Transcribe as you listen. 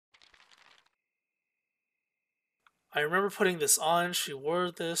I remember putting this on. She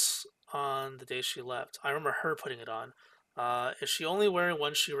wore this on the day she left. I remember her putting it on. Is she only wearing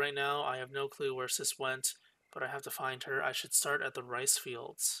one shoe right now? I have no clue where sis went, but I have to find her. I should start at the rice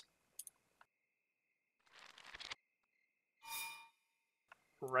fields.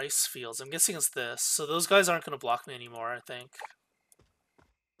 Rice fields. I'm guessing it's this. So those guys aren't going to block me anymore, I think.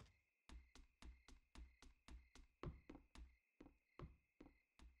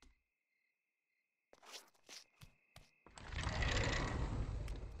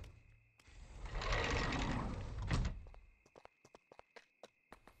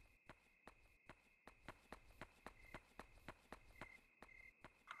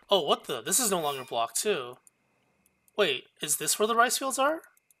 Oh, what the? This is no longer blocked, too. Wait, is this where the rice fields are?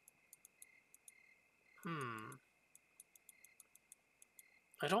 Hmm.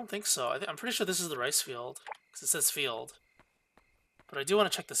 I don't think so. I'm pretty sure this is the rice field, because it says field. But I do want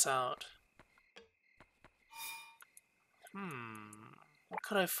to check this out. What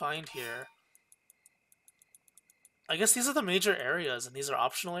could I find here? I guess these are the major areas, and these are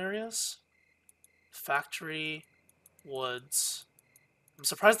optional areas? Factory, woods. I'm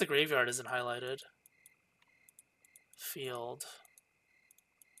surprised the graveyard isn't highlighted. Field.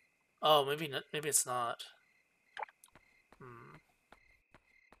 Oh, maybe it's not.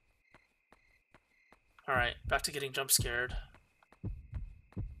 Alright, back to getting jump scared.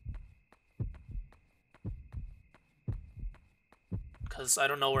 Because I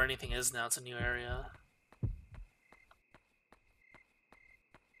don't know where anything is now, it's a new area.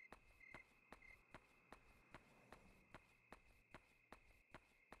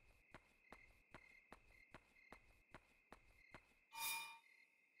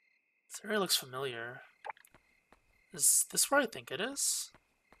 This area looks familiar. Is this where I think it is?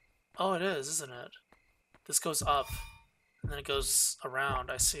 Oh, it is, isn't it? This goes up, and then it goes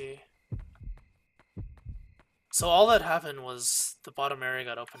around, I see. So all that happened was the bottom area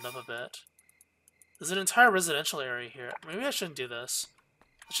got opened up a bit. There's an entire residential area here. Maybe I shouldn't do this.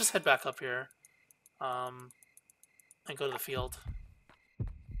 Let's just head back up here. And go to the field.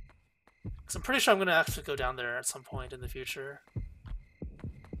 Because I'm pretty sure I'm going to have to go down there at some point in the future.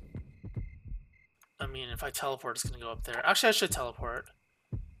 I mean, if I teleport, it's going to go up there. Actually, I should teleport.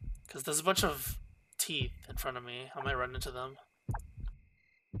 Because there's a bunch of teeth in front of me. I might run into them.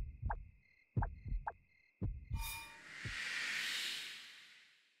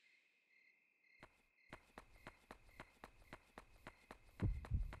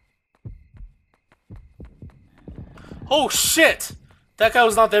 Oh, shit! That guy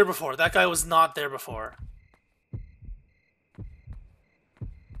was not there before. That guy was not there before.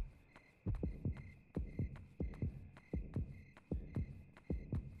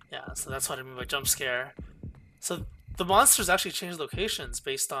 Yeah, so that's what I mean by jump scare. So the monsters actually change locations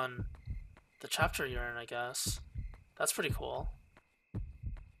based on the chapter you're in, I guess. That's pretty cool.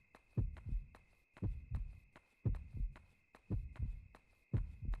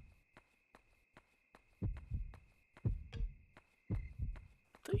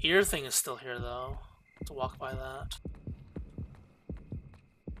 The ear thing is still here, though. To walk by that.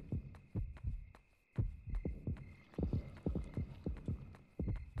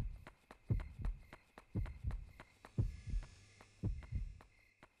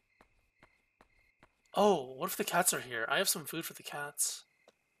 Oh, what if the cats are here? I have some food for the cats.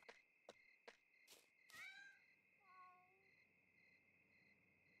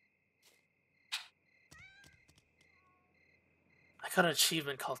 I got an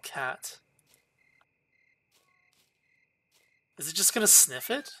achievement called cat. Is it just gonna sniff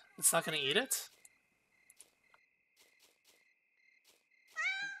it? It's not gonna eat it?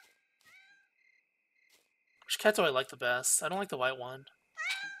 Which cat do I like the best? I don't like the white one.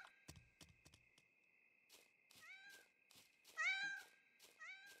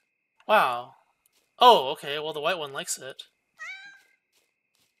 Wow. Oh, okay, well the white one likes it.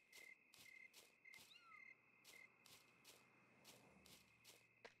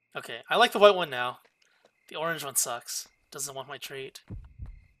 Okay, I like the white one now. The orange one sucks. Doesn't want my treat.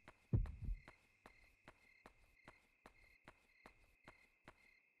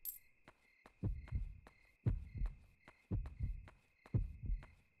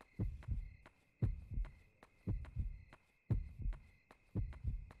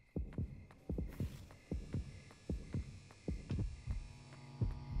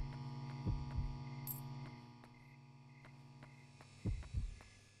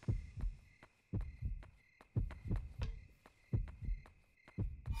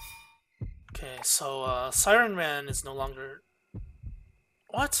 Okay, so Siren Man is no longer...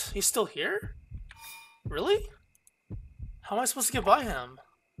 What? He's still here? Really? How am I supposed to get by him?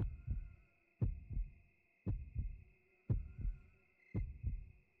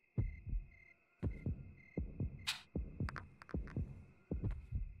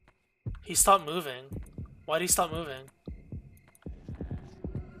 He stopped moving. Why did he stop moving?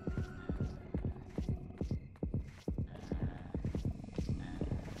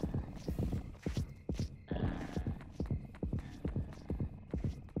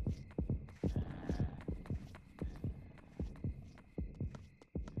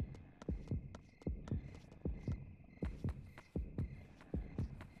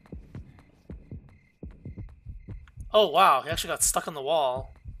 Oh wow, he actually got stuck on the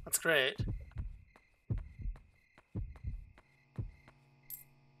wall. That's great.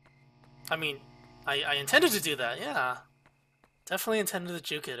 I mean, I intended to do that, yeah. Definitely intended to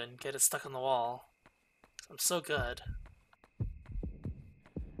juke it and get it stuck on the wall. I'm so good.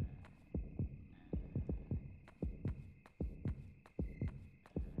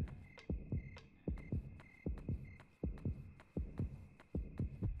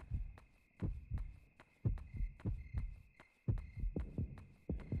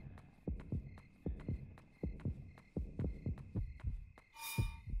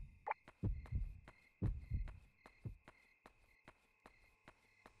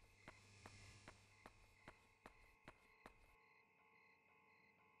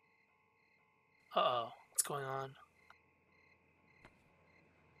 Uh-oh, what's going on?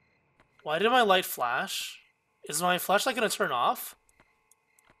 Why did my light flash? Is my flashlight gonna turn off?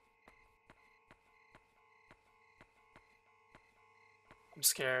 I'm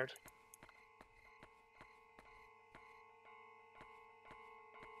scared.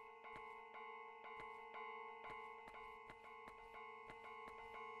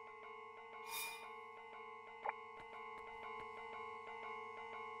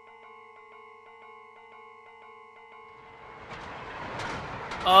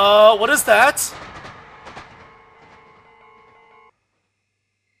 What is that?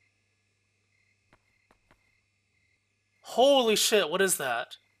 Holy shit, what is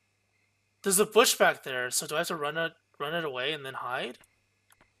that? There's a bush back there, so do I have to run it away and then hide?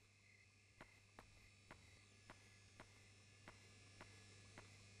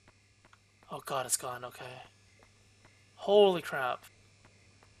 Oh god, it's gone, okay. Holy crap.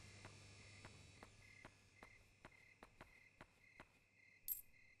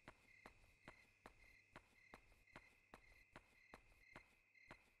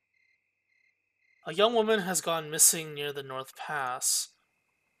 A young woman has gone missing near the North Pass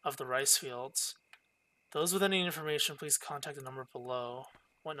of the rice fields. Those with any information, please contact the number below.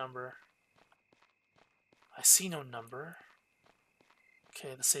 What number? I see no number.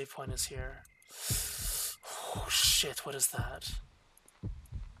 Okay, the save point is here. Oh shit, what is that?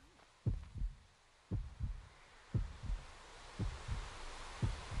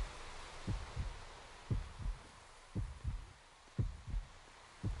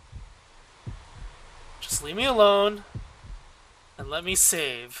 Just leave me alone and let me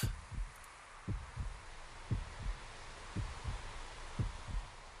save.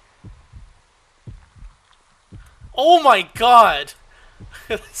 Oh my god!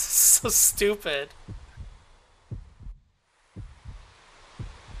 This is so stupid.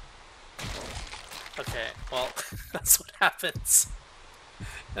 Okay, well, that's what happens.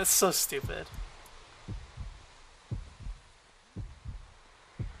 That's so stupid.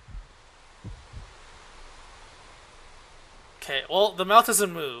 Okay, well, the mouth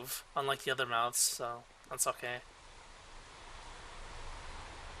doesn't move, unlike the other mouths, so that's okay.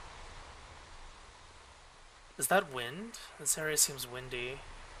 Is that wind? This area seems windy.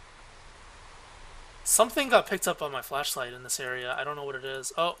 Something got picked up on my flashlight in this area. I don't know what it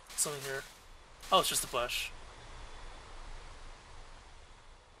is. Oh, something here. Oh, it's just a bush.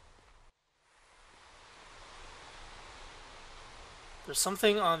 There's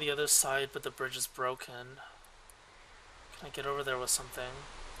something on the other side, but the bridge is broken. Can I get over there with something?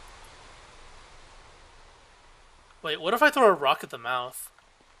 Wait, what if I throw a rock at the mouth?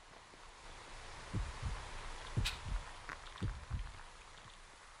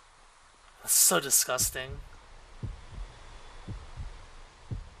 That's so disgusting.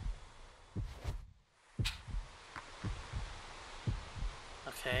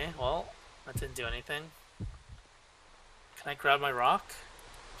 Okay, well, that didn't do anything. Can I grab my rock?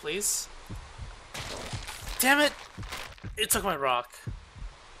 Please? Damn it! It took my rock.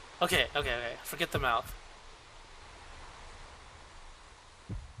 Okay. Forget the mouth.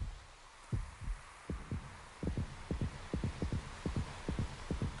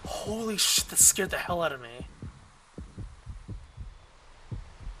 Holy shit, that scared the hell out of me.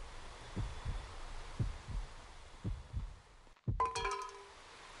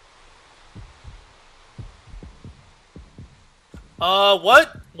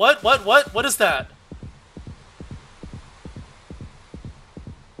 What? What is that?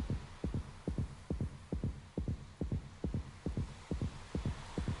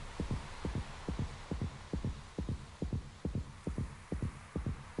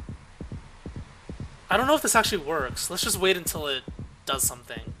 I don't know if this actually works. Let's just wait until it does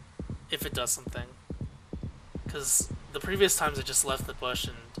something. If it does something. Because the previous times I just left the bush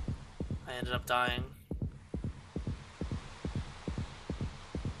and I ended up dying.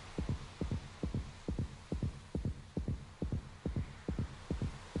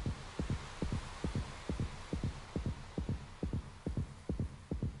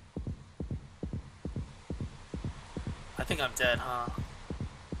 I think I'm dead, huh?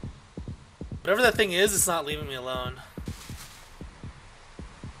 Whatever that thing is, it's not leaving me alone.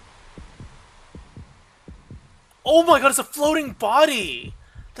 Oh my god, it's a floating body!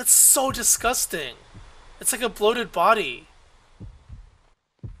 That's so disgusting. It's like a bloated body.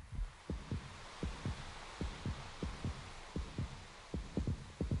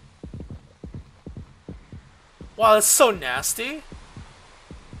 Wow, that's so nasty.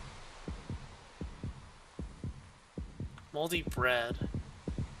 Moldy bread.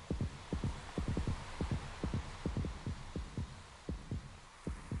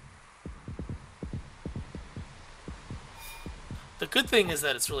 The good thing is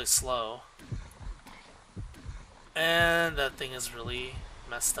that it's really slow. And that thing is really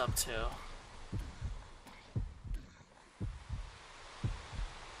messed up too.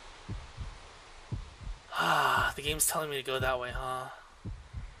 Ah, the game's telling me to go that way, huh?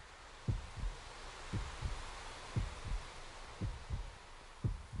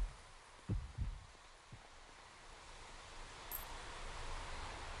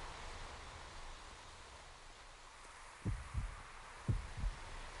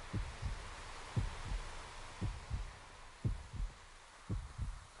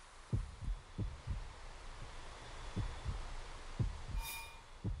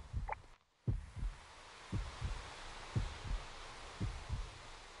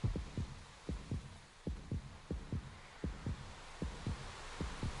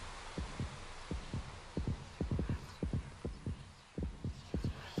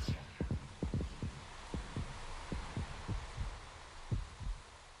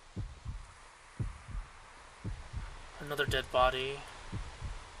 Another dead body.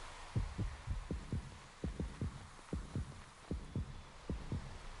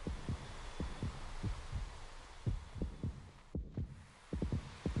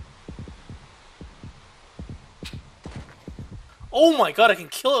 Oh my god, I can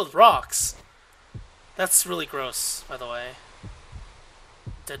kill it with rocks! That's really gross, by the way.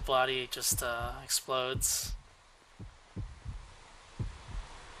 Dead body just explodes.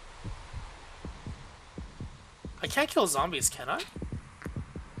 I can't kill zombies, can I?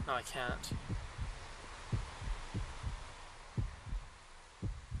 No, I can't.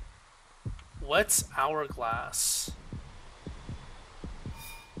 What's hourglass?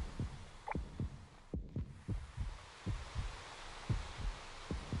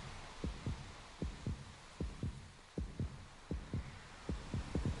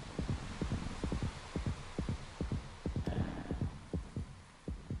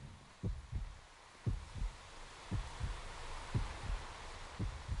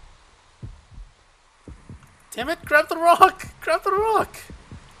 Damn it, grab the rock! Grab the rock!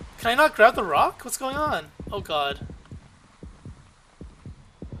 Can I not grab the rock? What's going on? Oh god.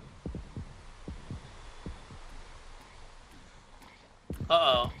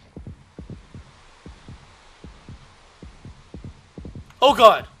 Uh-oh. Oh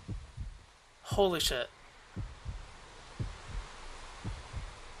god! Holy shit.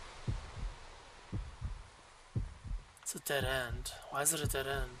 It's a dead end. Why is it a dead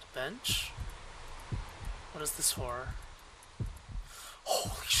end? Bench? What is this for?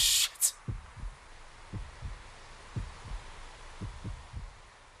 Holy shit!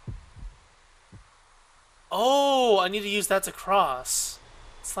 Oh, I need to use that to cross.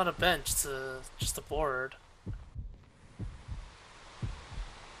 It's not a bench, it's just a board.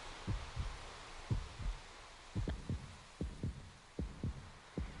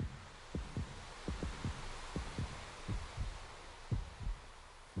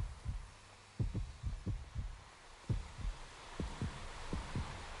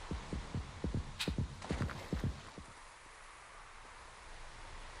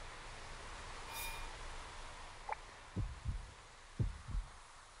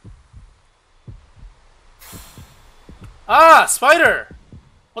 Ah! Spider!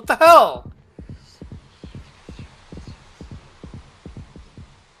 What the hell?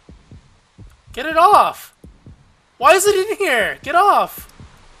 Get it off! Why is it in here? Get off!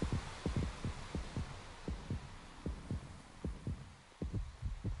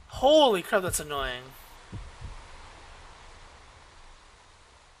 Holy crap, that's annoying.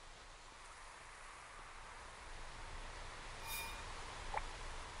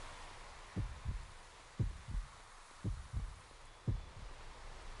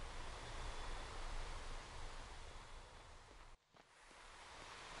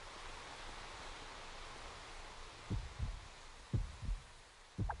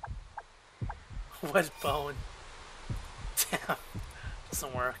 Wet bone. Damn.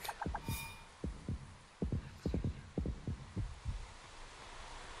 Doesn't work.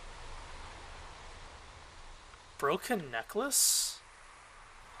 Broken necklace?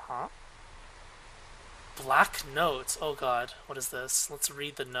 Huh? Black note. Oh god, what is this? Let's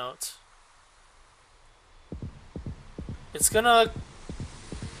read the note. It's gonna...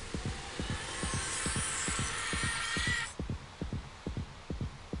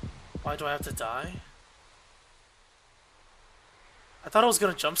 Why do I have to die? I thought it was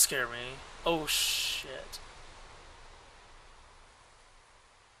gonna jump scare me. Oh shit.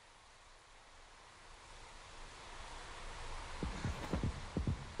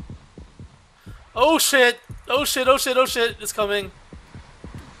 Oh shit! Oh shit, oh shit, oh shit! It's coming.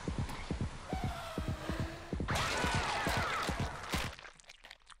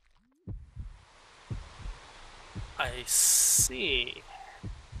 I see.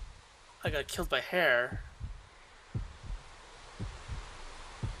 I got killed by hair.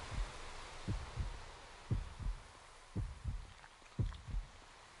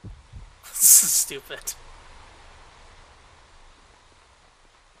 This is stupid.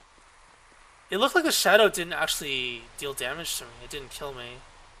 It looked like the shadow didn't actually deal damage to me. It didn't kill me.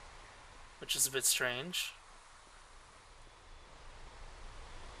 Which is a bit strange.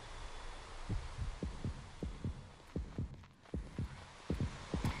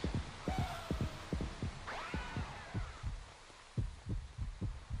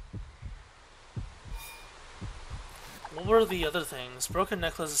 What were the other things? Broken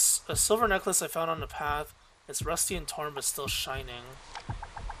necklace. A silver necklace I found on the path. It's rusty and torn but still shining.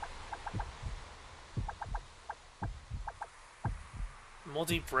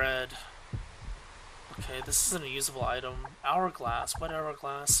 Moldy bread. Okay, this isn't a usable item. Hourglass. Wet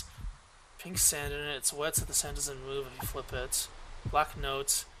hourglass. Pink sand in it. It's wet so the sand doesn't move if you flip it. Black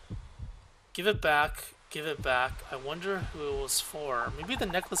note. Give it back. Give it back. I wonder who it was for. Maybe the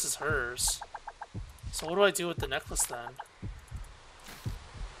necklace is hers. So what do I do with the necklace then?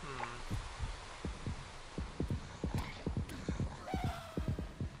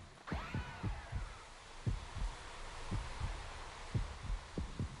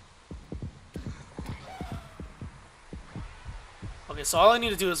 Okay, so all I need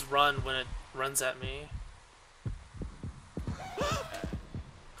to do is run when it runs at me.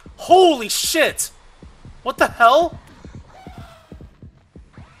 Holy shit! What the hell?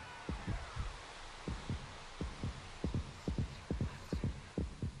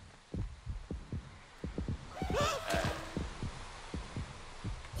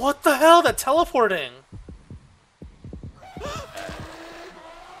 What the hell? That teleporting!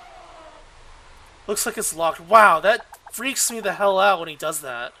 Looks like it's locked. Wow, that freaks me the hell out when he does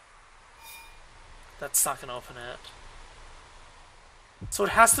that. That's not gonna open it. So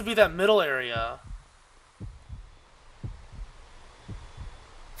it has to be that middle area.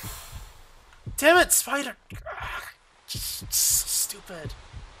 Damn it, spider! So stupid.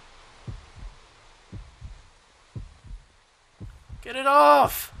 Get it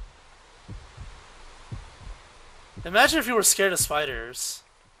off! Imagine if you were scared of spiders.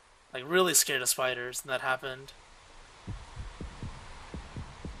 Like, really scared of spiders, and that happened.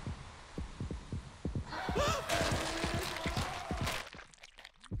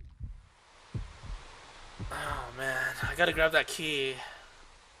 Oh man, I gotta grab that key.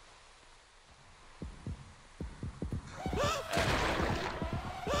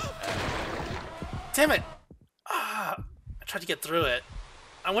 Damn it! Ah, I tried to get through it.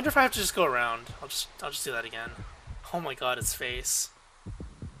 I wonder if I have to just go around. I'll just do that again. Oh my god, its face.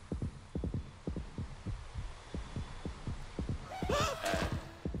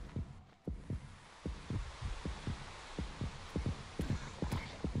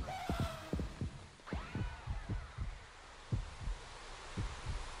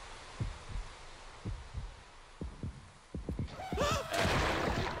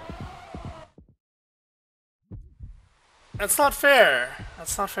 That's not fair.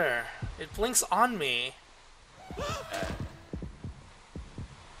 That's not fair. It blinks on me.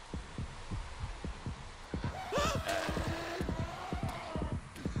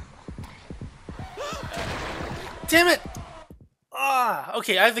 Damn it! Ah,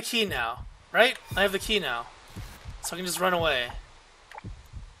 okay, I have the key now. Right? I have the key now. So I can just run away.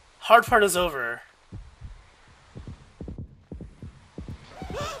 Hard part is over.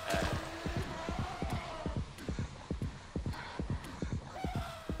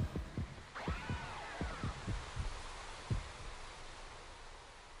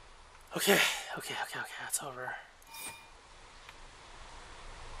 Okay, it's over.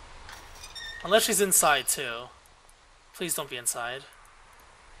 Unless she's inside too. Please don't be inside.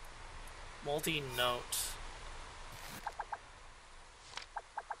 Moldy note.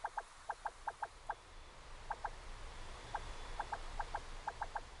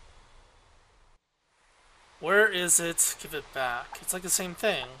 Where is it? Give it back. It's like the same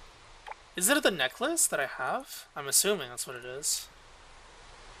thing. Is it the necklace that I have? I'm assuming that's what it is.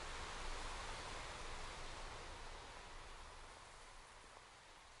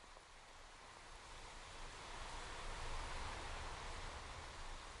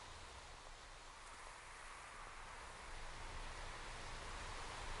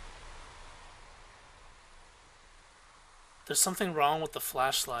 There's something wrong with the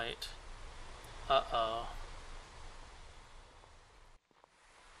flashlight. Uh-oh.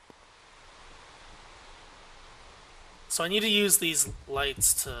 So I need to use these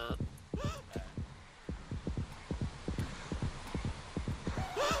lights to...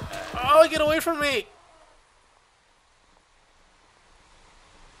 Oh, get away from me!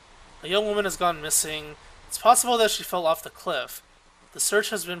 A young woman has gone missing. It's possible that she fell off the cliff. The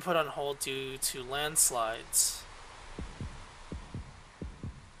search has been put on hold due to landslides.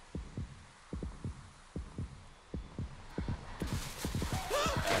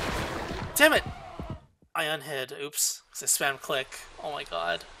 Damn it! I unhid. Oops. Because I spammed click. Oh my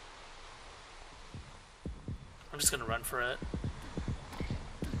god. I'm just gonna run for it.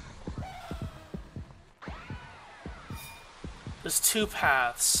 There's two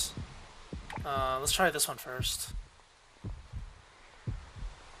paths. Let's try this one first.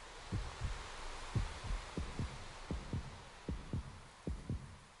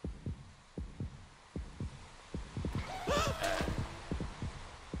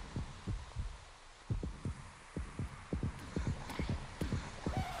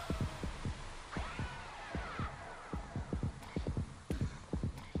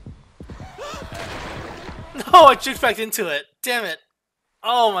 No, I juked back into it. Damn it.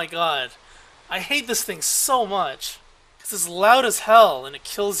 Oh my god. I hate this thing so much. Because it's loud as hell and it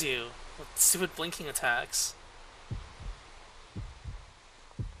kills you with stupid blinking attacks.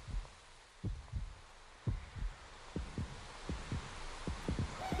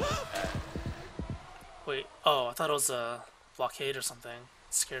 Wait, oh, I thought it was a blockade or something.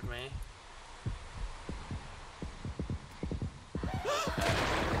 It scared me.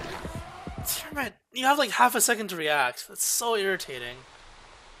 Damn it! You have like half a second to react. That's so irritating.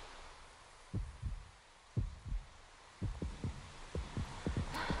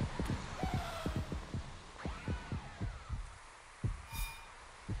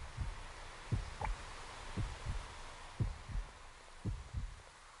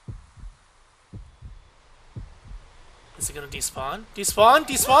 Is it gonna despawn? Despawn?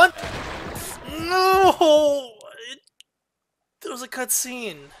 Despawn? No! There was a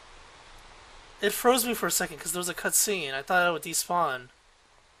cutscene. It froze me for a second because there was a cutscene. I thought it would despawn. And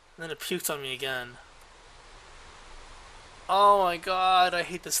then it puked on me again. Oh my god, I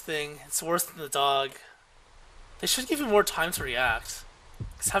hate this thing. It's worse than the dog. They should give you more time to react.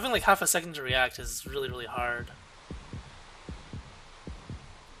 Because having like half a second to react is really, really hard.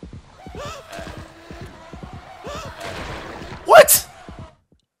 What?!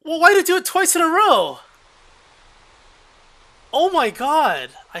 Well, why did it do it twice in a row? Oh my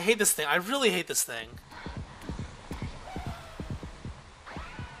god! I hate this thing. I really hate this thing.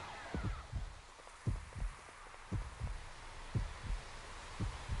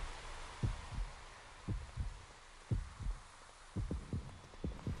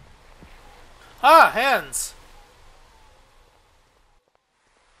 Ah, hands!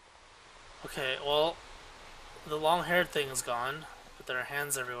 Okay, well, the long-haired thing is gone, but there are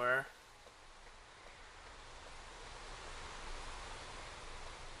hands everywhere.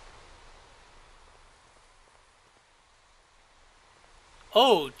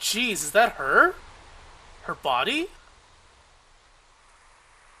 Oh, jeez, is that her? Her body?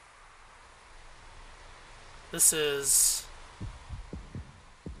 This is...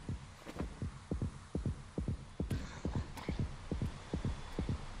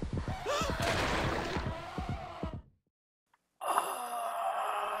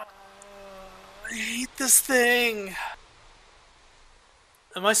 I hate this thing!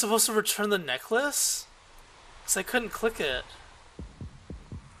 Am I supposed to return the necklace? Because I couldn't click it.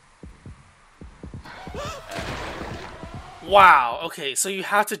 Wow, okay, so you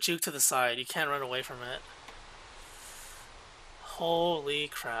have to juke to the side. You can't run away from it. Holy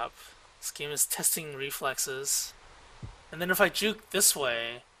crap. This game is testing reflexes. And then if I juke this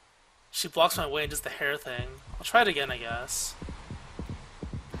way, she blocks my way and does the hair thing. I'll try it again, I guess.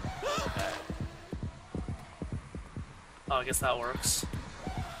 Oh, I guess that works.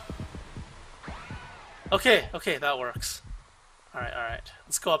 Okay, okay, that works. Alright, alright.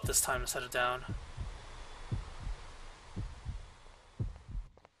 Let's go up this time instead of down.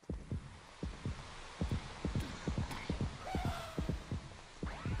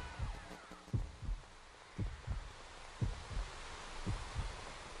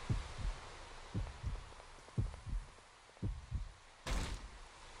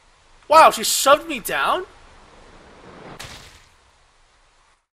 Wow, she shoved me down?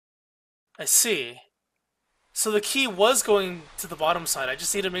 I see. So the key was going to the bottom side. I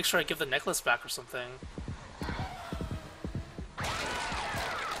just need to make sure I give the necklace back or something.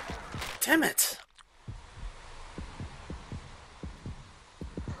 Damn it!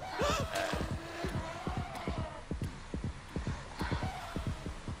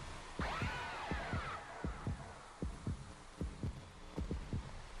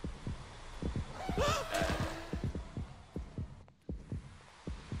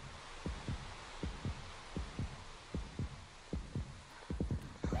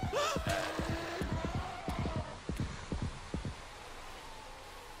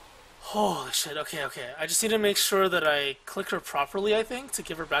 Holy shit, okay, okay. I just need to make sure that I click her properly, I think, to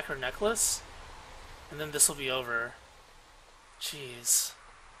give her back her necklace. And then this will be over. Jeez.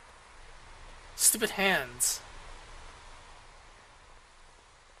 Stupid hands.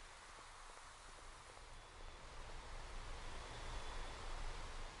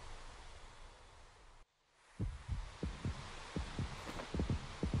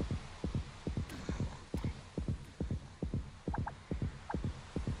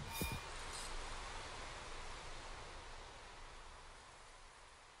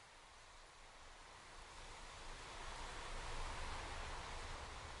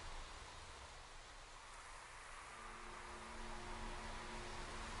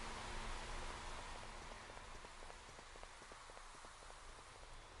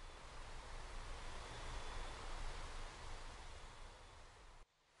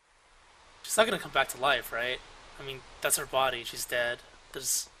 She's not gonna come back to life, right? I mean, that's her body. She's dead.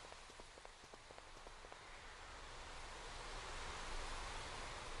 There's...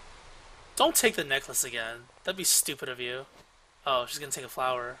 Don't take the necklace again. That'd be stupid of you. Oh, she's gonna take a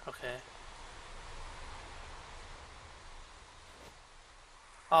flower. Okay.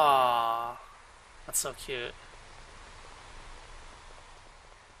 Ah, that's so cute.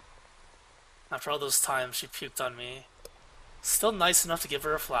 After all those times she puked on me. Still nice enough to give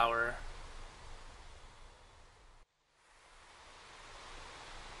her a flower.